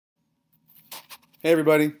Hey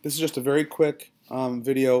everybody, this is just a very quick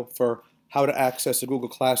video for how to access a Google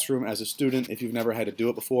Classroom as a student if you've never had to do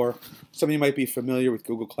it before. Some of you might be familiar with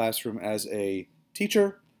Google Classroom as a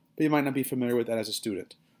teacher, but you might not be familiar with that as a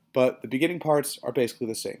student. But the beginning parts are basically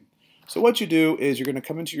the same. So what you do is you're going to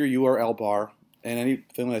come into your URL bar and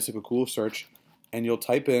anything that's like a Google search, and you'll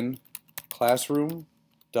type in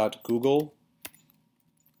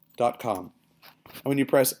classroom.google.com. And when you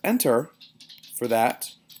press enter for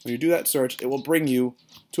that, when you do that search, it will bring you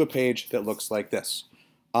to a page that looks like this.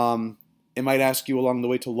 It might ask you along the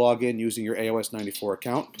way to log in using your AOS 94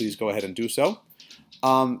 account. Please go ahead and do so.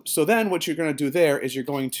 So then what you're going to do there is you're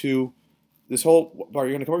going to, this whole bar,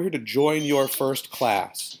 you're going to come over here to join your first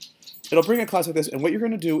class. It'll bring a class like this, and what you're going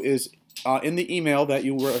to do is in the email that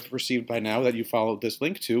you received by now that you followed this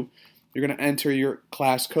link to, you're going to enter your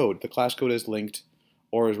class code. The class code is linked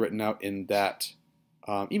or is written out in that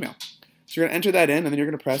email. So you're going to enter that in, and then you're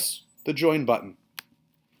going to press the join button.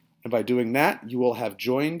 And by doing that, you will have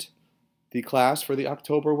joined the class for the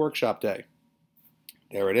October workshop day.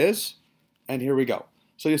 There it is, and here we go.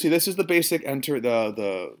 So you see this is the basic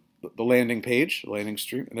the landing page, the landing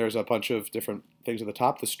stream, and there's a bunch of different things at the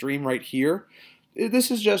top. The stream right here,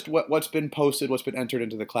 this is just what's been posted, what's been entered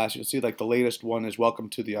into the class. You'll see like the latest one is welcome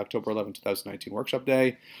to the October 11, 2019 workshop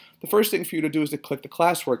day. The first thing for you to do is to click the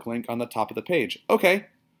classwork link on the top of the page. Okay.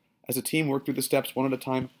 As a team, work through the steps one at a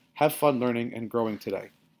time. Have fun learning and growing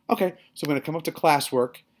today. Okay, so I'm going to come up to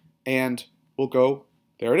classwork, and we'll go,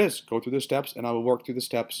 there it is, go through the steps, and I will work through the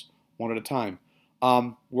steps one at a time.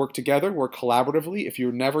 Work together, work collaboratively. If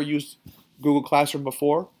you've never used Google Classroom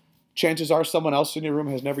before, chances are someone else in your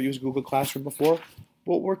room has never used Google Classroom before.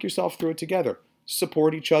 Well, work yourself through it together.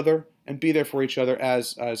 Support each other and be there for each other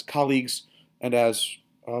as colleagues and as,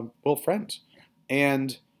 well, friends.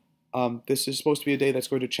 And this is supposed to be a day that's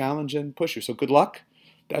going to challenge and push you. So good luck.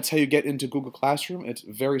 That's how you get into Google Classroom. It's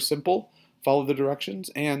very simple. Follow the directions,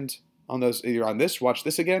 and on those, either on this, watch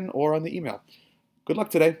this again, or on the email. Good luck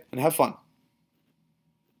today, and have fun.